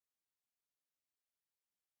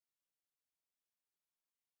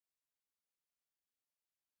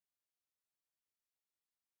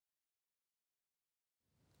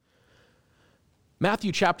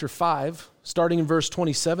Matthew chapter 5, starting in verse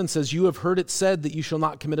 27, says, "You have heard it said that you shall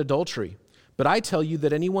not commit adultery. But I tell you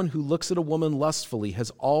that anyone who looks at a woman lustfully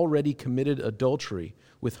has already committed adultery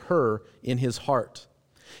with her in his heart.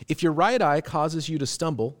 If your right eye causes you to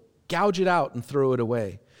stumble, gouge it out and throw it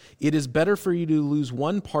away. It is better for you to lose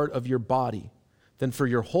one part of your body than for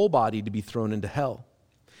your whole body to be thrown into hell.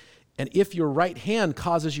 And if your right hand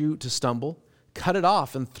causes you to stumble, cut it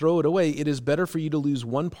off and throw it away. It is better for you to lose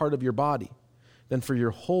one part of your body than for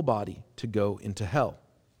your whole body to go into hell."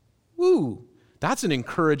 Woo! That's an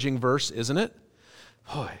encouraging verse, isn't it?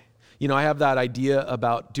 Boy, I have that idea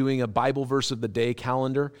about doing a Bible verse of the day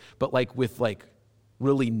calendar, but with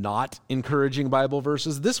really not encouraging Bible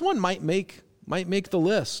verses. This one might make the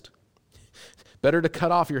list. Better to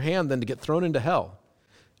cut off your hand than to get thrown into hell.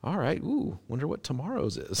 All right, wonder what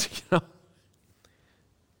tomorrow's is.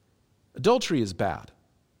 Adultery is bad.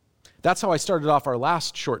 That's how I started off our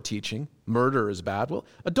last short teaching. Murder is bad. Well,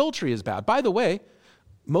 adultery is bad. By the way,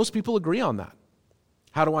 most people agree on that.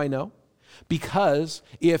 How do I know? Because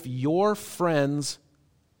if your friend's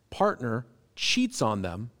partner cheats on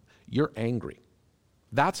them, you're angry.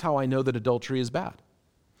 That's how I know that adultery is bad.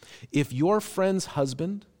 If your friend's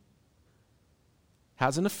husband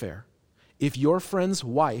has an affair, if your friend's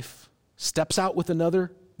wife steps out with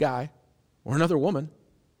another guy or another woman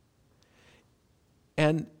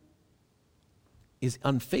and is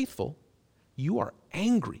unfaithful, you are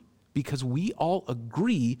angry because we all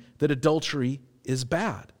agree that adultery is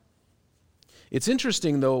bad. It's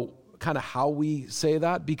interesting, though, kind of how we say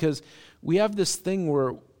that, because we have this thing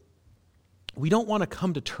where we don't want to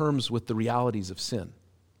come to terms with the realities of sin.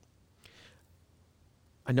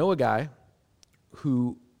 I know a guy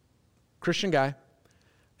Christian guy,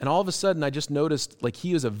 and all of a sudden I just noticed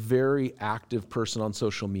he is a very active person on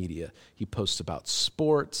social media. He posts about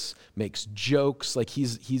sports, makes jokes,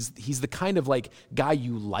 he's the kind of guy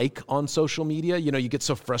you like on social media. You get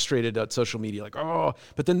so frustrated at social media,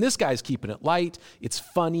 but then this guy's keeping it light. It's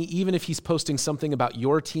funny, even if he's posting something about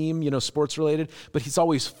your team, sports related, but it's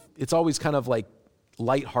always kind of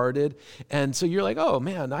lighthearted. And so you're oh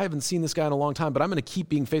man, I haven't seen this guy in a long time, but I'm going to keep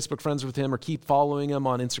being Facebook friends with him or keep following him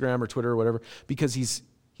on Instagram or Twitter or whatever, because he's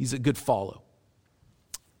a good follow.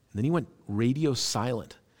 And then he went radio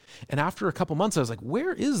silent. And after a couple months, I was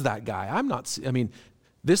where is that guy?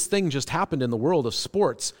 This thing just happened in the world of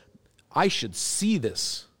sports. I should see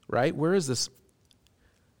this, right? Where is this?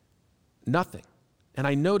 Nothing. And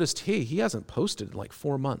I noticed, hey, he hasn't posted in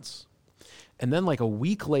 4 months. And then a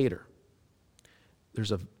week later,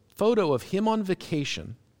 there's a photo of him on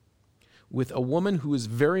vacation with a woman who is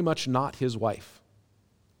very much not his wife.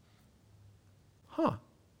 Huh.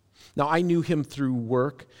 Now, I knew him through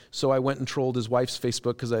work, so I went and trolled his wife's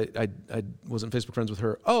Facebook because I wasn't Facebook friends with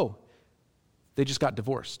her. Oh, they just got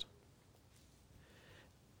divorced.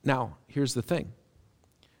 Now, here's the thing.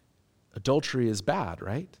 Adultery is bad,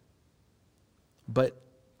 right? But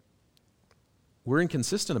we're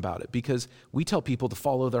inconsistent about it because we tell people to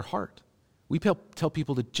follow their heart. We tell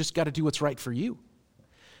people to just got to do what's right for you.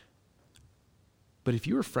 But if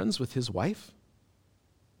you were friends with his wife,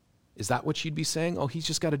 is that what you'd be saying? Oh, he's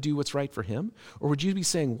just got to do what's right for him? Or would you be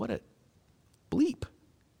saying, what a bleep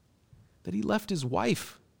that he left his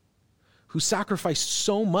wife who sacrificed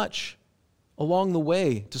so much along the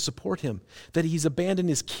way to support him, that he's abandoned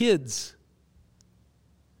his kids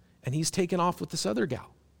and he's taken off with this other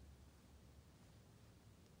gal?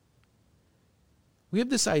 We have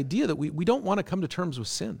this idea that we don't want to come to terms with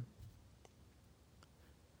sin.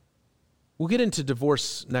 We'll get into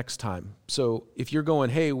divorce next time. So if you're going,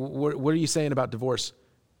 hey, what are you saying about divorce?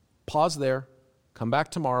 Pause there. Come back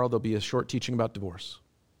tomorrow. There'll be a short teaching about divorce.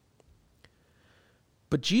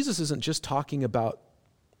 But Jesus isn't just talking about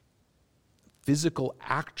physical,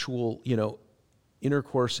 actual,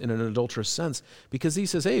 intercourse in an adulterous sense, because he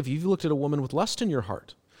says, hey, if you've looked at a woman with lust in your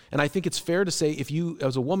heart, and I think it's fair to say if you,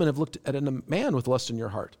 as a woman, have looked at a man with lust in your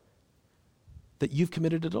heart, that you've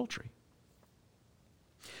committed adultery.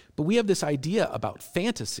 But we have this idea about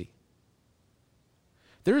fantasy.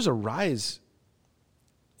 There is a rise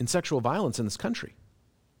in sexual violence in this country.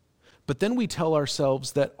 But then we tell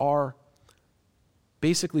ourselves that are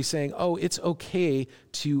basically saying, oh, it's okay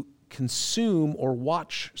to consume or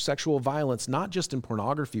watch sexual violence, not just in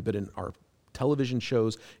pornography, but in our television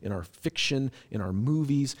shows, in our fiction, in our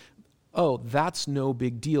movies. Oh, that's no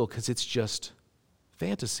big deal because it's just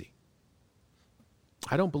fantasy.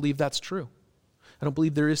 I don't believe that's true. I don't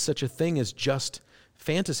believe there is such a thing as just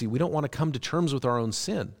fantasy. We don't want to come to terms with our own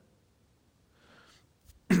sin.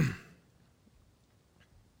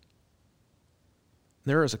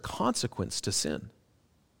 There is a consequence to sin.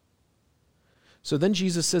 So then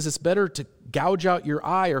Jesus says it's better to gouge out your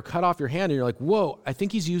eye or cut off your hand. And you're like, whoa, I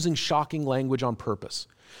think he's using shocking language on purpose.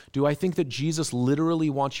 Do I think that Jesus literally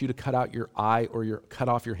wants you to cut out your eye or cut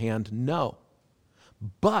off your hand? No.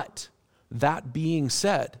 But that being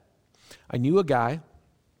said, I knew a guy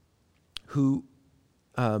who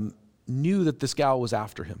knew that this gal was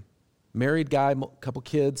after him. Married guy, couple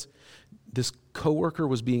kids. This coworker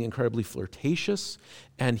was being incredibly flirtatious,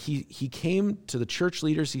 and he came to the church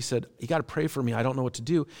leaders. He said, you got to pray for me. I don't know what to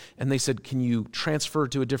do. And they said, can you transfer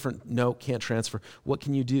to a different? No, can't transfer. What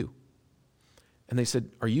can you do? And they said,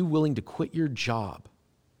 are you willing to quit your job?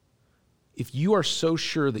 If you are so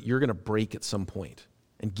sure that you're going to break at some point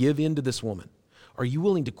and give in to this woman, are you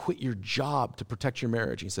willing to quit your job to protect your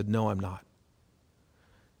marriage? And he said, no, I'm not.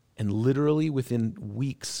 And literally within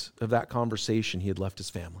weeks of that conversation, he had left his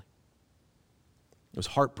family. It was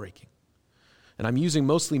heartbreaking. And I'm using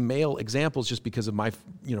mostly male examples just because of my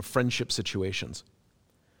friendship situations.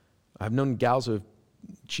 I've known gals who have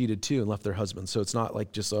cheated too and left their husbands, so it's not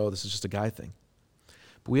like just, oh, this is just a guy thing.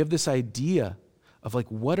 But we have this idea of like,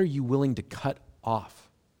 what are you willing to cut off?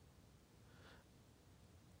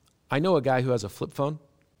 I know a guy who has a flip phone,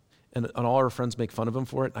 and all our friends make fun of him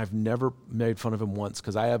for it, and I've never made fun of him once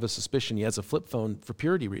because I have a suspicion he has a flip phone for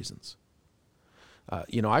purity reasons.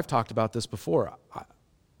 I've talked about this before.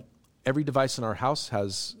 Every device in our house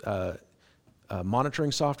has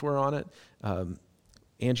monitoring software on it.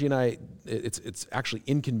 Angie and I, it's actually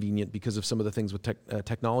inconvenient because of some of the things with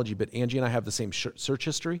technology, but Angie and I have the same search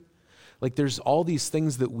history. Like there's all these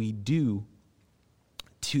things that we do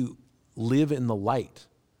to live in the light.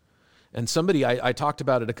 And somebody, I talked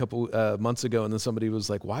about it a couple months ago, and then somebody was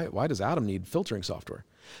like, why does Adam need filtering software?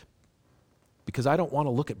 Because I don't want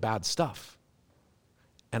to look at bad stuff.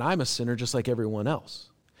 And I'm a sinner just like everyone else.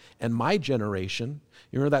 And my generation,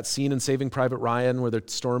 you remember that scene in Saving Private Ryan where they're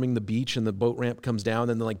storming the beach and the boat ramp comes down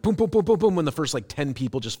and then like boom, boom, boom, boom, boom, when the first 10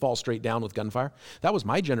 people just fall straight down with gunfire? That was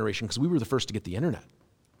my generation because we were the first to get the internet.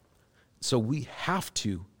 So we have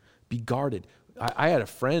to be guarded. I had a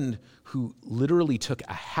friend who literally took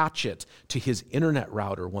a hatchet to his internet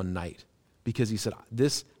router one night because he said,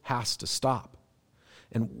 this has to stop.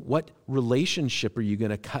 And what relationship are you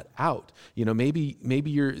going to cut out? Maybe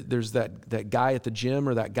there's that guy at the gym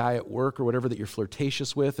or that guy at work or whatever that you're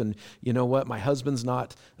flirtatious with, and you know what, my husband's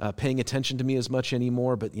not paying attention to me as much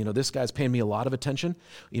anymore, but this guy's paying me a lot of attention.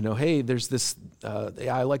 Hey, there's this,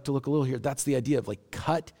 I like to look a little here. That's the idea of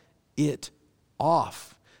cut it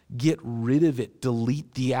off. Get rid of it.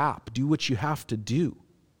 Delete the app. Do what you have to do.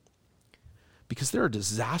 Because there are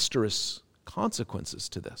disastrous consequences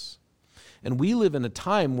to this. And we live in a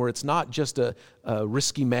time where it's not just a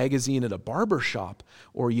risky magazine at a barber shop,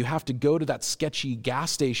 or you have to go to that sketchy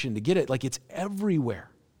gas station to get it. It's everywhere.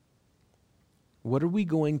 What are we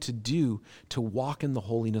going to do to walk in the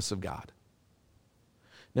holiness of God?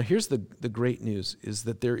 Now, here's the great news, is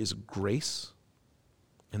that there is grace,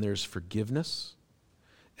 and there's forgiveness,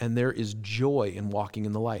 and there is joy in walking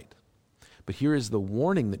in the light. But here is the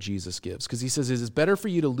warning that Jesus gives, because he says, it is better for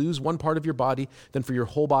you to lose one part of your body than for your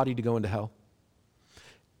whole body to go into hell.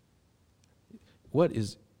 What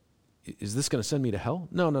is this going to send me to hell?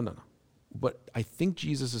 No. What I think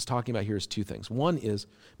Jesus is talking about here is two things. One is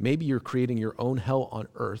maybe you're creating your own hell on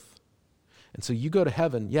earth. And so you go to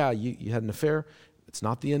heaven, you had an affair. It's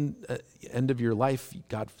not the end of your life.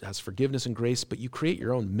 God has forgiveness and grace, but you create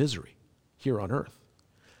your own misery here on earth.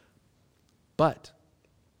 But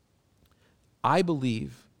I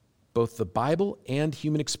believe both the Bible and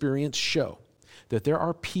human experience show that there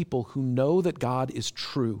are people who know that God is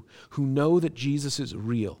true, who know that Jesus is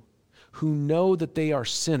real, who know that they are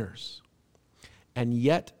sinners, and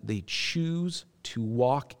yet they choose to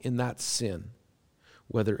walk in that sin,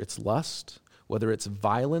 whether it's lust, whether it's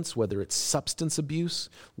violence, whether it's substance abuse,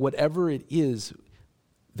 whatever it is,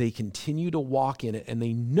 they continue to walk in it, and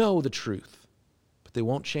they know the truth, but they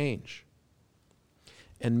won't change.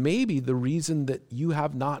 And maybe the reason that you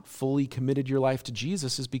have not fully committed your life to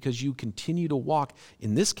Jesus is because you continue to walk,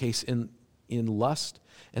 in this case, in lust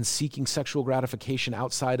and seeking sexual gratification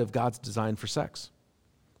outside of God's design for sex.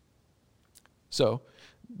 So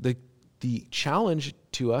the challenge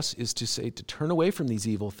to us is to turn away from these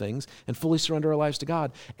evil things and fully surrender our lives to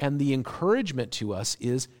God. And the encouragement to us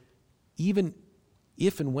is, even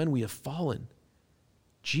if and when we have fallen,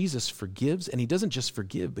 Jesus forgives, and he doesn't just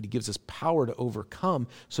forgive, but he gives us power to overcome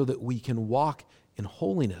so that we can walk in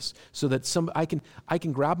holiness, so that I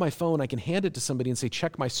can grab my phone, I can hand it to somebody and say,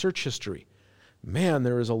 check my search history. Man,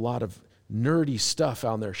 there is a lot of nerdy stuff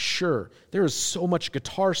on there. Sure, there is so much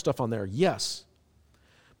guitar stuff on there. Yes,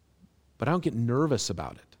 but I don't get nervous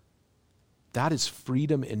about it. That is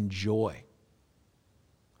freedom and joy.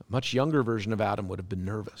 much younger version of Adam would have been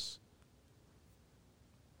nervous.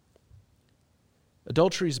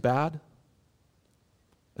 Adultery is bad.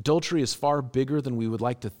 Adultery is far bigger than we would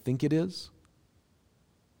like to think it is.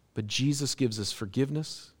 But Jesus gives us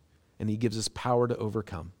forgiveness, and he gives us power to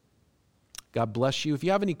overcome. God bless you. If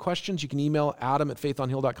you have any questions, you can email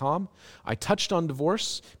adam@faithonhill.com. I touched on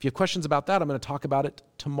divorce. If you have questions about that, I'm going to talk about it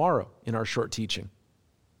tomorrow in our short teaching.